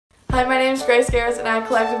Hi, my name is Gerrits and I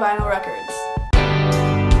collect vinyl records.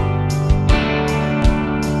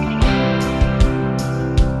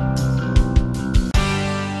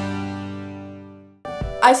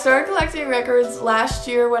 I started collecting records last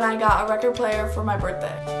year when I got a record player for my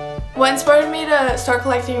birthday. What inspired me to start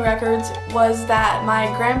collecting records was that my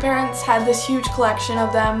grandparents had this huge collection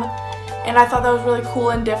of them and I thought that was really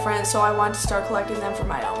cool and different, so I wanted to start collecting them for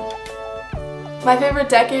my own. My favorite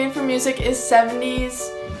decade for music is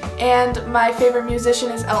 70s and my favorite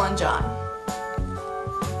musician is Ellen John.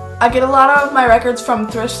 I get a lot of my records from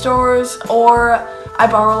thrift stores, or I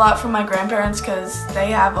borrow a lot from my grandparents because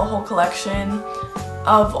they have a whole collection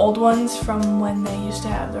of old ones from when they used to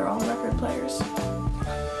have their own record players.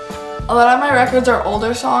 A lot of my records are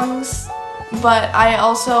older songs, but I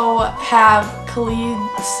also have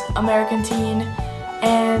Khalid's American Teen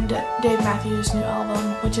and Dave Matthews' new album,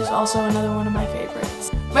 which is also another one of my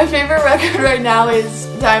favorites. My favorite record right now is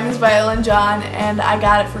Diamonds by Ellen John, and I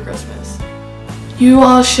got it for Christmas. You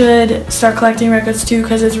all should start collecting records too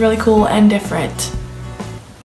because it's really cool and different.